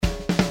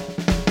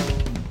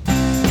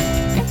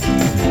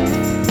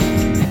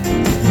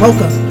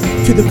Welcome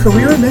to the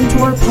Career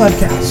Mentor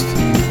Podcast,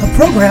 a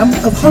program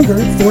of Hunger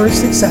for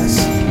Success,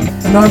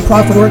 a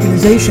nonprofit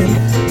organization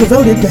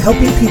devoted to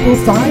helping people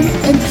find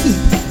and keep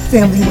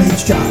family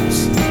wage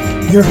jobs.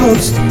 Your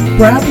host,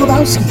 Brad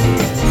Lebowski,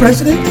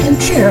 President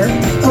and Chair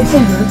of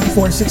Hunger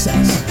for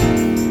Success.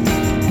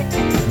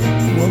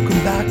 Welcome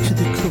back to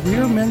the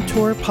Career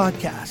Mentor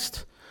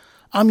Podcast.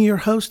 I'm your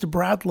host,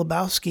 Brad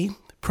Lebowski,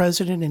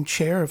 President and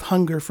Chair of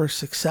Hunger for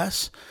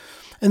Success.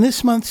 And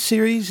this month's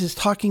series is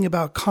talking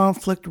about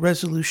conflict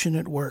resolution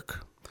at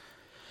work.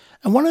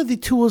 And one of the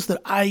tools that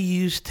I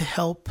use to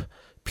help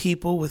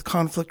people with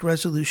conflict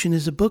resolution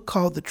is a book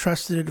called The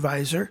Trusted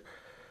Advisor.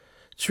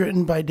 It's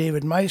written by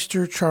David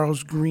Meister,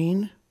 Charles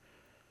Green,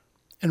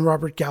 and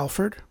Robert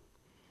Galford.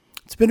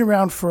 It's been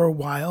around for a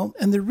while,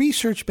 and the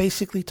research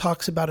basically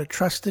talks about a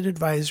trusted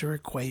advisor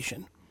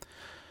equation.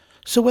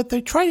 So what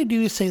they try to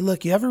do is say,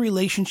 look, you have a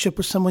relationship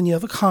with someone, you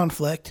have a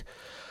conflict.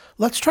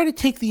 Let's try to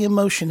take the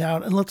emotion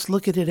out and let's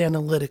look at it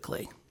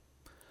analytically.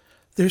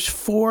 There's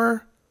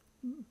four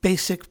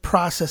basic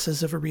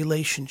processes of a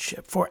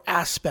relationship, four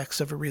aspects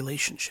of a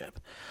relationship.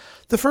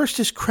 The first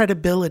is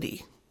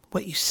credibility,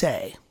 what you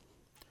say.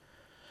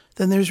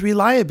 Then there's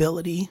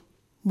reliability,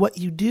 what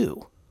you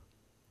do.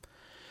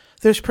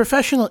 There's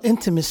professional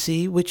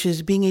intimacy, which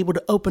is being able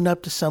to open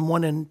up to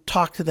someone and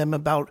talk to them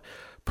about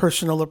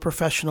personal or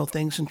professional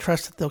things and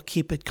trust that they'll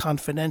keep it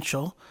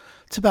confidential.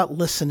 It's about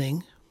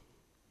listening.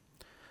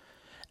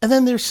 And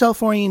then there's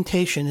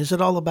self-orientation. Is it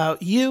all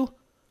about you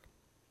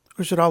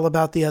or is it all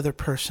about the other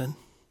person?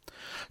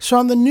 So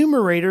on the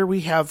numerator,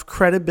 we have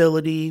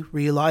credibility,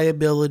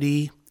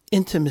 reliability,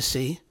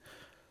 intimacy.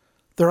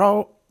 They're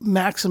all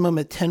maximum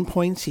at 10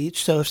 points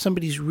each. So if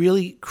somebody's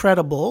really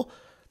credible,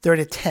 they're at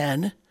a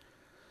 10.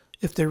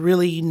 If they're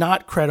really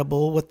not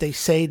credible, what they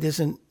say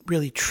isn't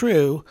really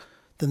true,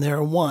 then they're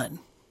a 1.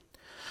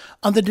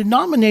 On the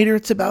denominator,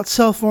 it's about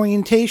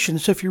self-orientation.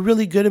 So if you're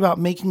really good about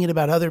making it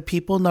about other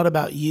people, not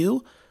about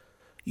you,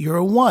 you're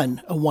a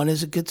 1. A 1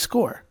 is a good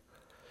score.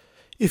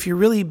 If you're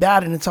really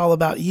bad and it's all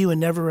about you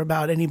and never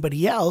about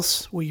anybody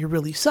else, where you're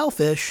really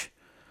selfish,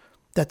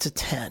 that's a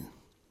 10.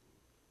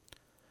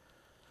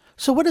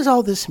 So what does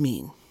all this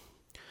mean?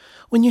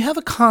 When you have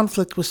a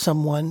conflict with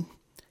someone,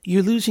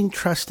 you're losing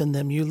trust in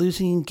them, you're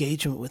losing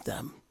engagement with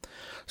them.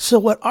 So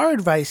what our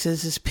advice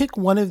is pick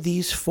one of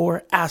these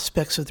four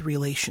aspects of the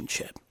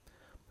relationship.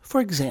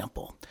 For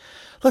example,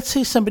 let's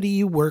say somebody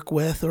you work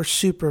with or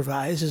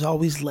supervise is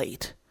always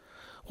late.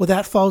 Well,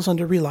 that falls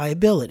under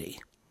reliability.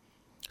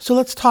 So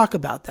let's talk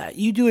about that.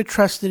 You do a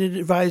trusted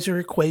advisor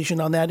equation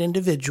on that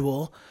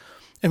individual,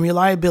 and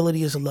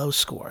reliability is a low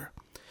score.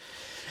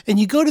 And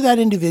you go to that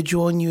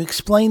individual and you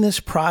explain this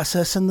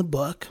process in the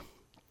book,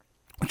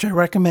 which I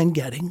recommend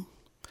getting.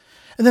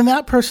 And then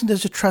that person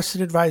does a trusted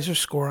advisor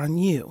score on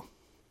you.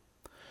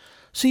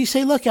 So you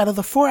say, look, out of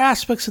the four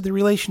aspects of the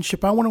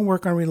relationship, I want to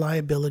work on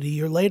reliability.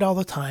 You're late all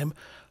the time.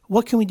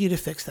 What can we do to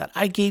fix that?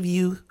 I gave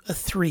you a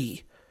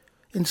 3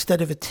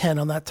 instead of a 10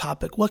 on that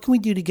topic. What can we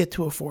do to get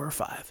to a 4 or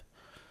 5?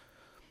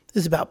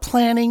 Is it about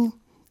planning?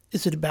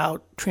 Is it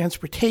about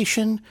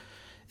transportation?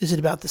 Is it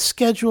about the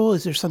schedule?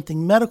 Is there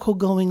something medical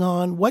going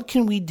on? What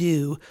can we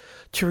do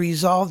to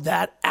resolve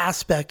that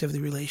aspect of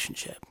the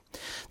relationship?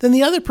 Then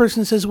the other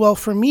person says, well,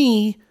 for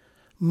me,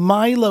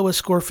 my lowest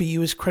score for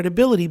you is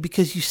credibility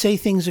because you say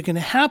things are going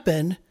to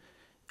happen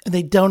and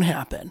they don't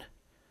happen.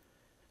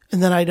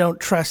 And then I don't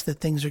trust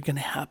that things are going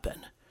to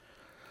happen.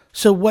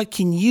 So what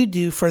can you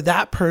do for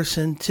that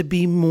person to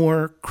be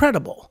more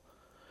credible?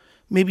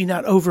 Maybe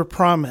not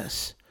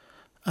overpromise.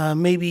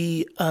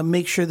 Maybe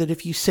make sure that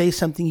if you say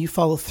something, you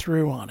follow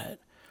through on it.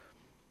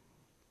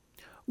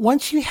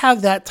 Once you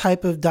have that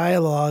type of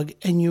dialogue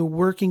and you're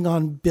working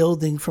on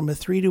building from a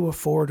 3 to a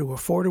 4 to a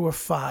 4 to a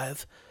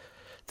 5,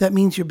 that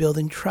means you're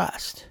building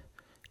trust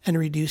and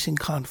reducing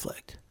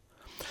conflict.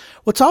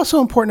 What's also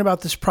important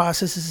about this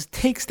process is it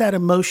takes that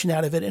emotion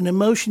out of it, and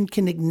emotion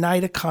can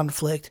ignite a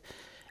conflict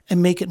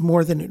and make it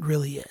more than it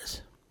really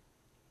is.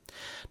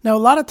 Now, a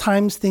lot of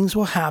times things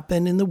will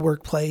happen in the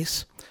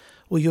workplace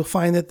where you'll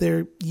find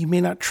that you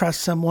may not trust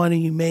someone,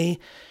 and you may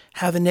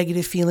have a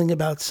negative feeling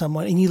about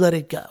someone, and you let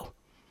it go.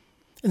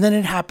 And then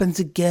it happens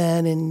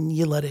again, and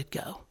you let it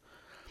go.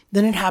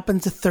 Then it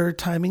happens a third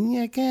time, and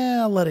you're like,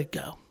 I'll let it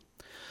go.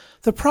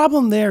 The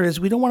problem there is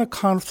we don't want a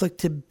conflict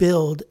to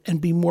build and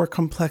be more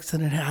complex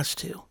than it has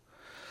to.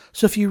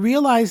 So if you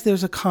realize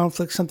there's a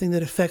conflict, something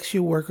that affects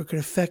your work or could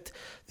affect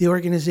the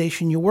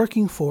organization you're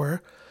working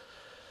for,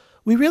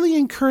 we really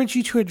encourage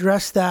you to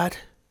address that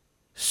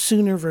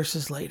sooner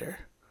versus later.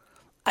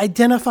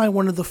 Identify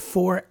one of the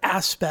four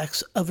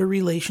aspects of a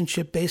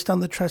relationship based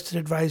on the Trusted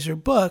Advisor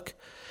book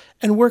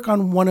and work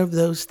on one of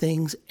those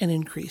things and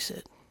increase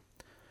it.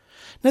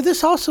 Now,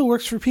 this also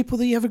works for people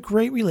that you have a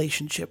great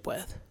relationship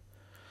with.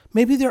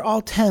 Maybe they're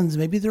all 10s,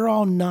 maybe they're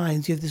all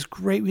 9s. You have this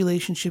great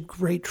relationship,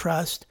 great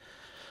trust,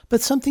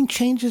 but something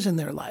changes in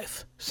their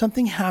life.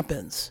 Something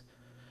happens.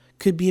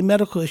 Could be a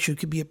medical issue,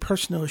 could be a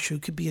personal issue,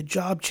 could be a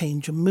job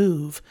change, a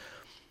move.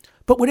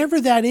 But whatever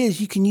that is,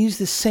 you can use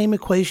this same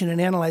equation and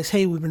analyze,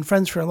 hey, we've been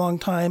friends for a long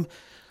time.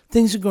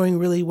 things are going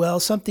really well,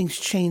 something's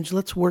changed,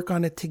 let's work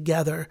on it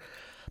together.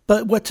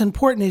 But what's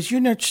important is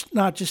you're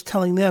not just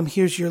telling them,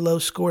 here's your low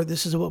score,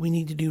 this is what we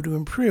need to do to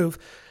improve.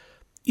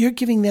 You're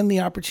giving them the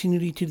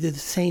opportunity to do the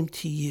same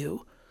to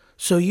you.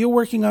 So you're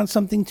working on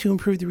something to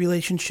improve the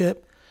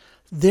relationship.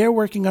 They're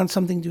working on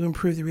something to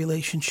improve the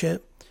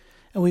relationship.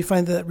 And we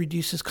find that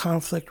reduces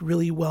conflict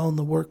really well in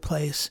the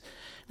workplace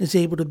and is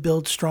able to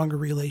build stronger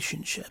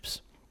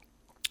relationships.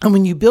 And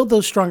when you build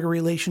those stronger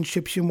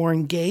relationships, you're more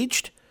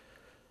engaged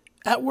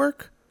at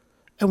work.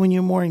 And when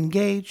you're more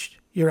engaged,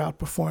 you're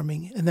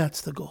outperforming. And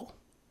that's the goal.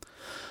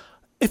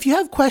 If you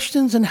have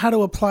questions on how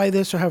to apply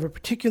this or have a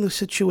particular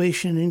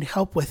situation and need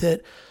help with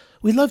it,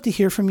 we'd love to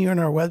hear from you on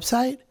our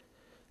website.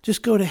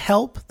 Just go to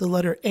help, the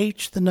letter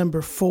H, the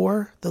number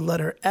 4, the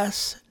letter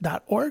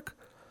S.org.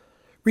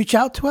 Reach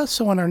out to us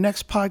so on our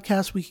next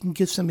podcast we can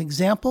give some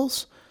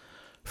examples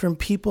from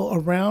people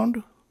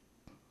around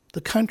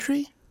the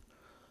country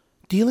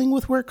dealing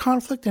with work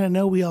conflict, and I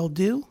know we all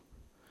do,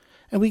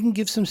 and we can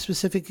give some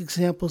specific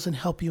examples and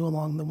help you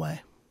along the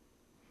way.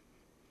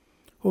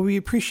 Well, we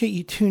appreciate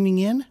you tuning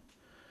in.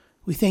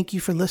 We thank you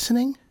for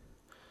listening.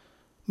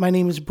 My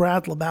name is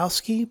Brad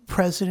Lebowski,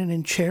 President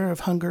and Chair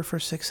of Hunger for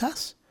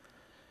Success,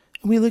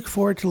 and we look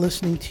forward to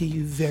listening to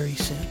you very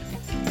soon.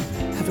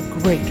 Have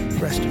a great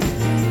rest of your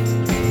day.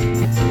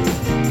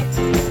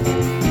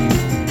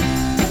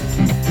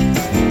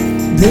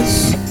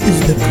 This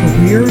is the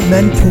Career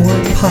Mentor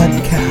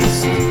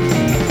Podcast,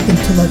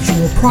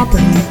 intellectual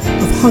property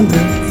of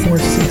Hunger for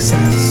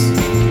Success.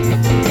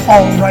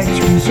 All rights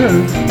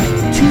reserved,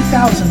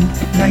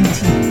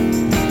 2019.